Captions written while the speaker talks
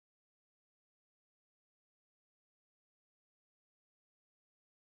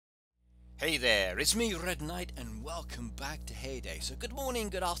Hey there, it's me, Red Knight, and welcome back to Heyday. So good morning,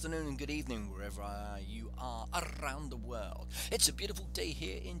 good afternoon, and good evening, wherever you are around the world. It's a beautiful day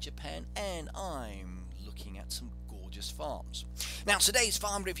here in Japan, and I'm looking at some gorgeous farms. Now, today's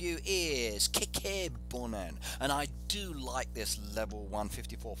farm review is Keke Bonan, and I do like this level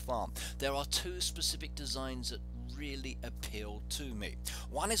 154 farm. There are two specific designs that really appeal to me.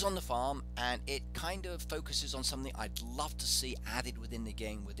 One is on the farm, and it kind of focuses on something I'd love to see added within the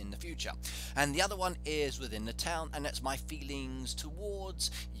game within the future, and the other one is within the town, and that's my feelings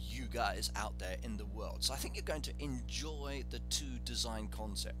towards you guys out there in the world. So I think you're going to enjoy the two design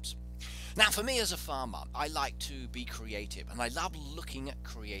concepts. Now, for me as a farmer, I like to be creative, and I love looking at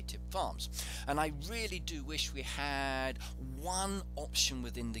creative farms, and I really do wish we had one option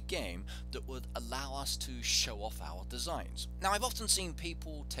within the game that would allow us to show off our designs. Now, I've often seen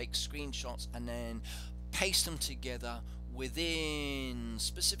people take screenshots and then paste them together within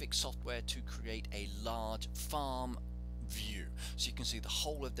specific software to create a large farm view, so you can see the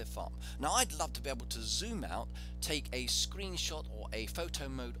whole of their farm. Now, I'd love to be able to zoom out, take a screenshot or a photo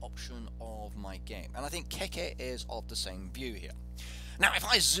mode option of my game, and I think Keke is of the same view here. Now, if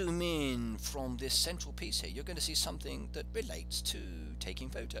I zoom in from this central piece here, you're going to see something that relates to taking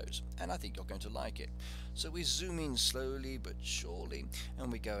photos, and I think you're going to like it. So we zoom in slowly but surely,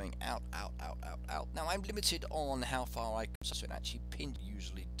 and we're going out, out, out, out, out. Now, I'm limited on how far I can actually pin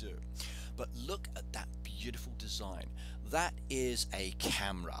usually do, but look at that beautiful design. That is a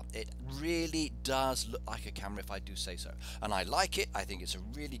camera. It really does look like a camera, if I do say so, and I like it. I think it's a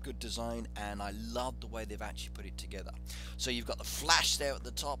really good design, and I love the way they've actually put it together. So you've got the flash there at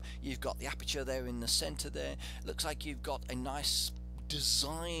the top, you've got the aperture there in the center there. It looks like you've got a nice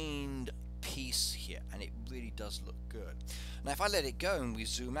designed piece here, and it really does look good. Now, if I let it go and we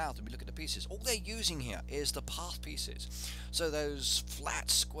zoom out and we look at the pieces, all they're using here is the path pieces. So those flat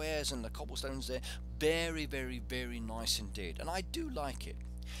squares and the cobblestones there, very, very, very nice indeed, and I do like it.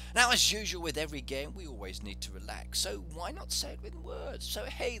 Now, as usual with every game, we always need to relax, so why not say it with words? So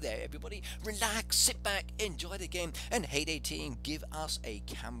hey there everybody, relax, sit back, enjoy the game, and Heyday team, give us a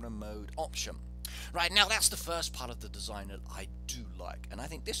camera mode option. Right, now that's the first part of the design that I do like, and I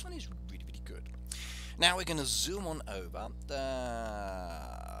think this one is really, really good. Now we're going to zoom on over.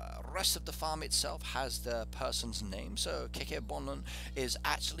 The rest of the farm itself has the person's name, so Keke Bonan is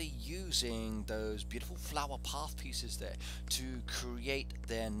actually using those beautiful flower path pieces there to create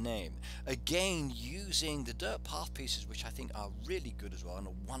their name. Again, using the dirt path pieces, which I think are really good as well, and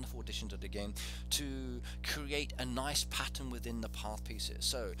a wonderful addition to the game, to create a nice pattern within the path pieces.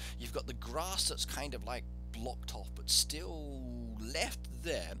 So you've got the grass that's kind of like blocked off, but still left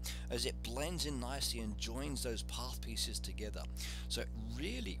there as it blends in nicely and joins those path pieces together. So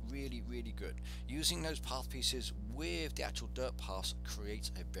really, really, really good. Using those path pieces with the actual dirt paths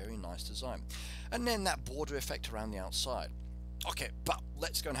creates a very nice design. And then that border effect around the outside. Okay, but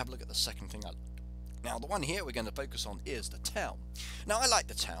let's go and have a look at the second thing I like. Now, the one here we're going to focus on is the town. Now, I like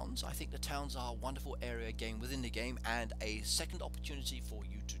the towns. I think the towns are a wonderful area again within the game, and a second opportunity for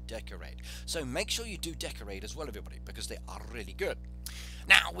you to decorate. So make sure you do decorate as well, everybody, because they are really good.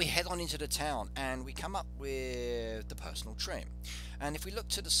 Now we head on into the town, and we come up with the personal trim. And if we look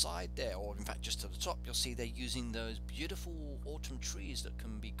to the side there, or in fact just to the top, you'll see they're using those beautiful autumn trees that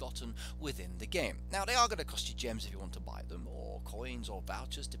can be gotten within the game. Now, they are going to cost you gems if you want to buy them, or coins or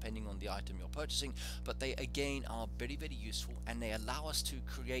vouchers depending on the item you're purchasing, but they again are very, very useful, and they allow us to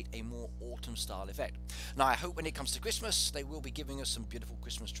create a more autumn style effect. Now, I hope when it comes to Christmas they will be giving us some beautiful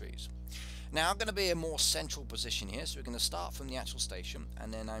Christmas trees. Now, I'm going to be a more central position here, so we're going to start from the actual station,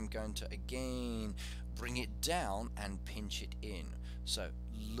 and then I'm going to again bring it down and pinch it in. So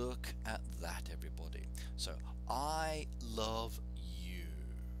look at that, everybody. So I love you.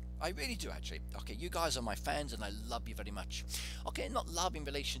 I really do, actually. Okay, you guys are my fans, and I love you very much. Okay, not love in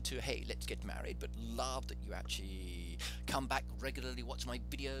relation to, hey, let's get married, but love that you actually come back regularly, watch my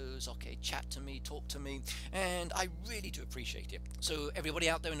videos, okay, chat to me, talk to me, and I really do appreciate it. So everybody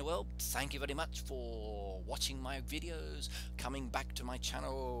out there in the world, thank you very much for watching my videos, coming back to my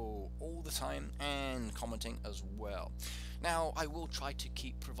channel all the time, and commenting as well. Now, I will try to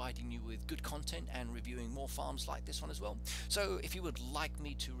keep providing you with good content and reviewing more farms like this one as well. So if you would like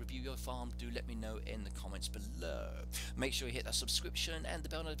me to review your farm, do let me know in the comments below. Make sure you hit that subscription and the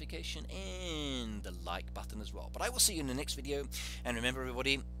bell notification and the like button as well. But I will see you in the next video, and remember,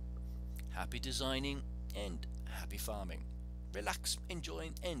 everybody, happy designing and happy farming. Relax, enjoy,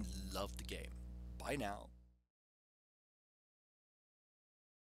 and love the game. Bye now.